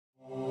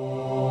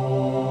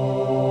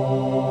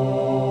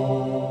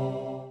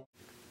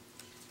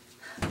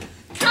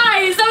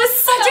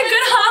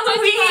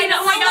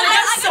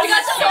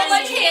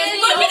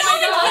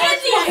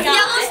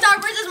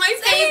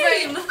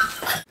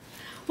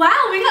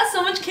got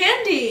so much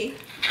candy.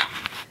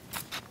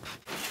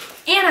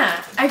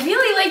 Anna, I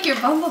really like your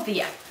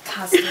bumblebee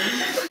costume.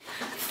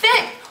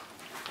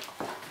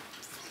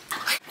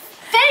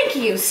 Thank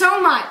you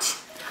so much.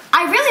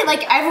 I really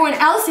like everyone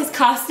else's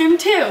costume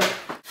too.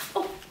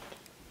 Oh.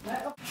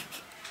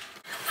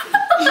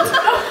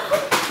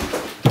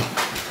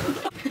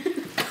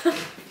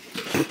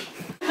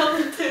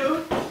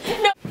 Too.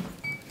 No.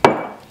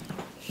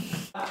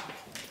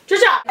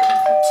 Trisha.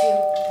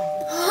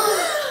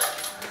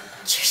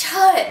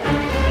 Trisha.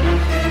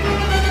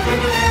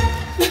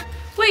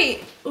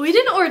 Wait, we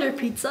didn't order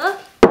pizza.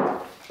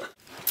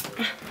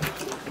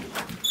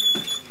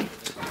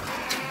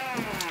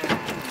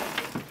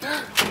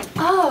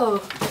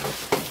 Oh.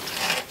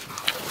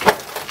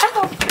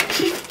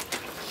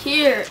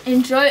 Here,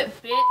 enjoy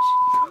it, bitch.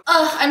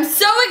 Ugh, I'm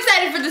so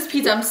excited for this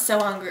pizza. I'm so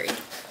hungry.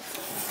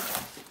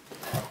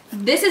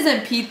 This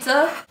isn't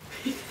pizza.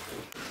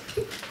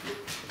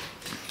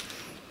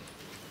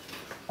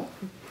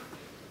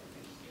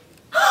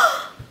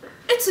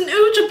 It's an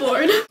Ouija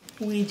board.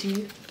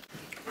 Ouija.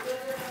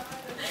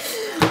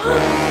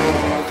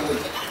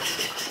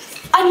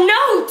 A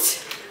note!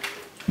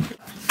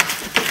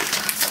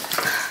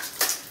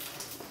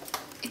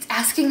 It's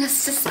asking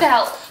us to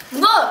spell.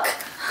 Look!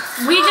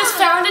 We just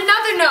found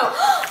another note.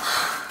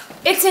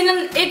 It's in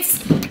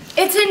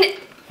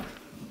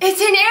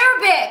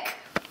Arabic.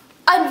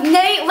 A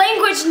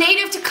language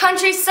native to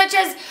countries such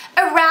as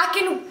Iraq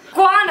and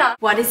Ghana.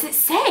 What does it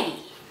say?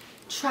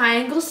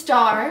 Triangle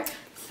star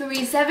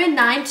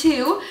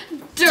 3792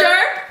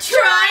 Derp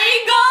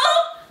triangle?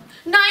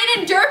 9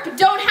 and derp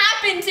don't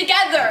happen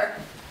together.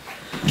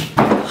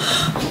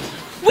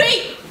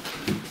 Wait,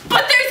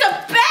 but there's a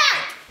bat!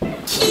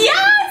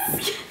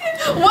 Kiosk?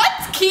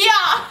 What's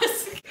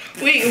kiosk?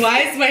 Wait,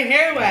 why is my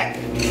hair wet?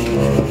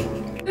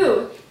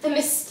 Ooh, the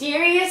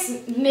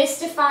mysterious,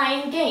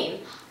 mystifying game.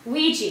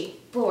 Ouija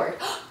board.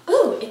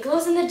 Ooh, it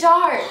glows in the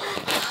dark.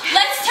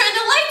 Let's turn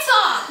the lights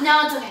off!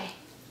 No, it's okay.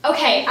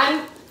 Okay,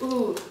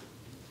 ooh.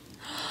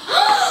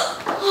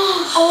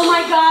 Oh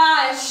my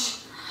gosh!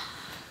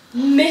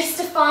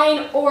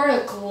 Mystifying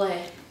oracle.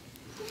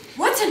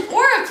 What's an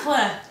oracle?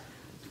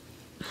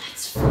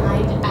 Let's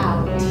find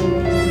out.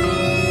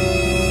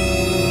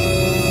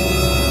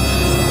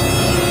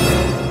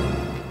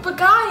 But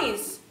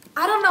guys,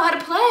 I don't know how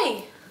to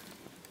play.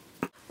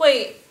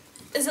 Wait,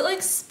 is it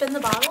like spin the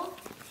bottle?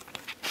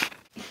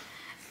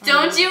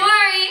 Don't you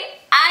worry,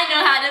 I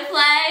know how to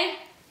play.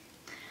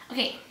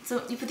 Okay,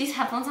 so you put these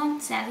headphones on,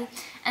 Savvy,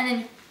 and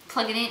then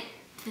plug it in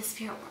to the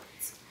spirit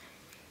words.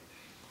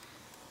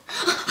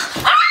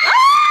 I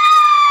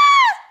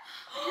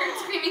heard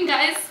screaming,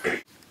 guys.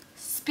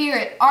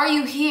 Spirit, are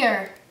you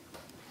here?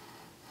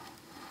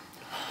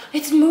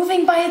 It's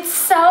moving by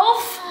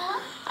itself?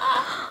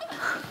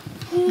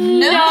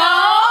 No!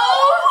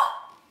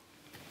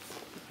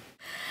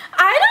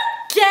 I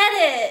don't get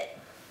it.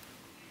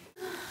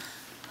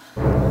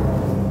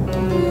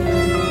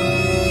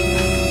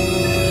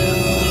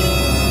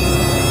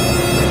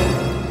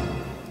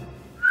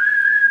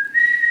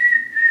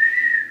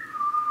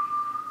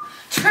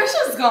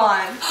 Trisha's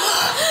gone.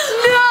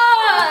 No!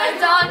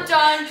 Dun,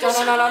 dun, dun,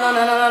 dun, dun, dun, dun,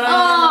 dun, dun.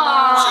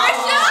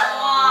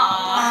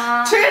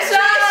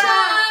 Trisha? Trisha?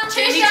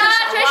 Trisha!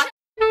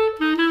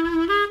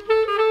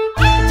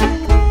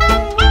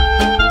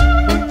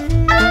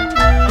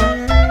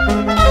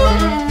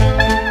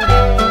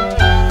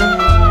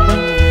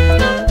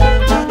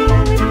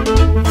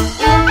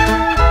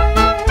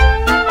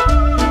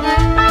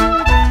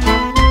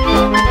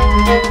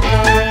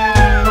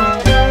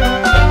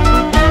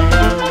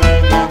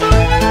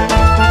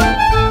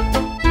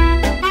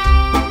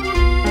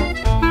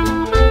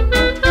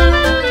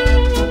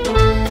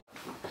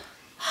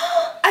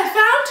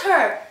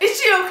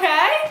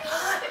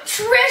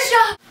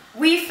 Trisha!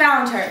 We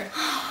found her.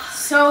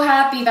 So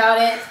happy about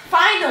it.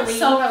 Finally.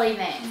 So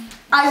relieving.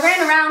 I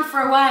ran around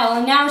for a while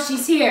and now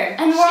she's here.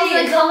 And we're all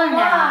the color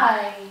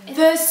now.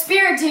 The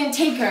spirit didn't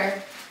take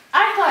her.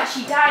 I thought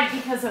she died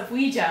because of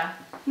Ouija.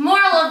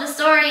 Moral of the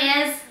story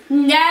is,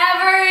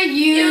 Never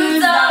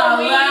use the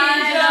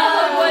Ouija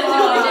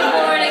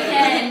board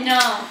again.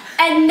 No.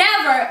 And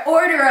never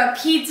order a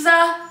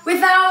pizza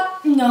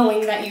without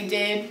knowing that you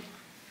did.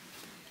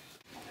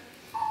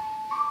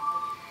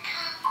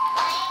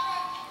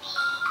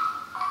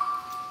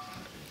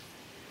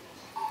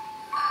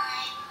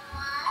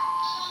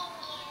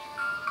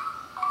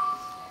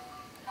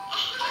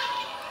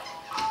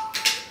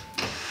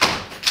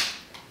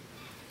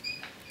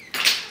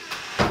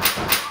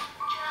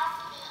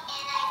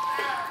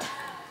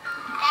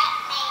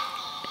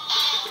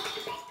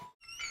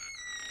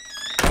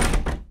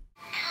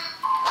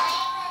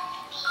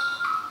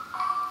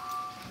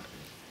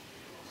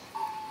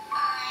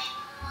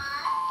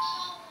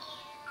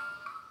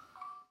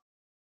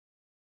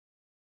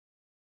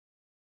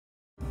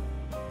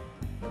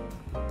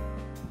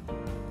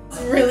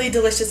 Really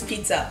delicious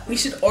pizza. We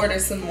should order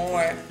some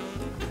more.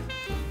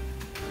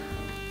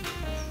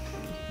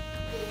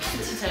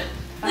 Trisha.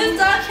 It's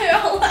not here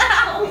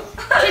allowed.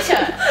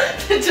 Trisha.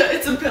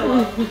 It's a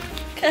pillow.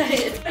 And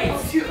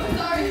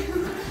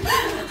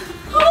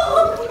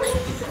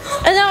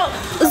now,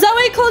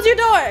 Zoe, close your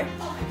door.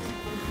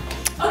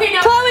 Okay,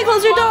 now. Chloe,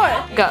 close your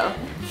door. Go.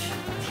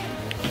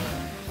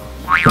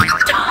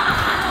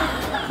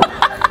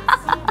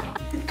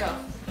 Go.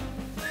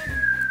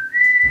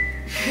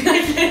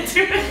 I can't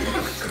do it.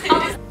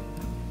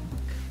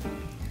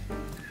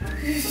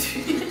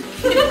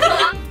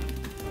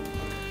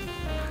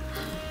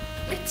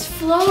 It's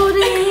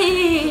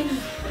floating.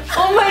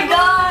 Oh my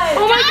god.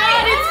 Oh my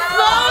god, it's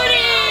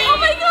floating. Oh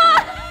my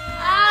god.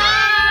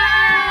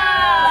 Ah.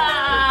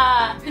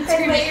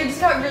 Hey, wait, you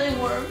just got really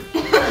warm.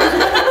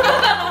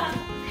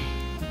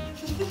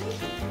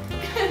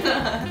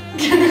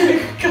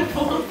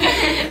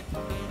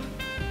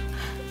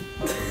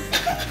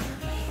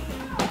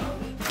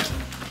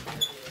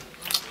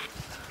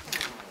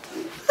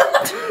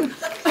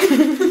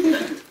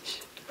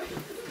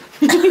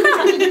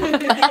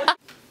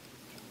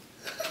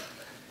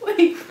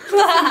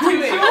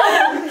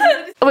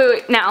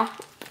 Wait, now.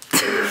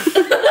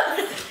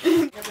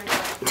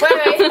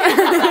 Wait.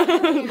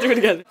 Do it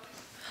again.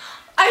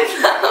 I'm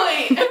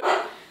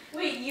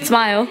wait.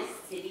 Smile.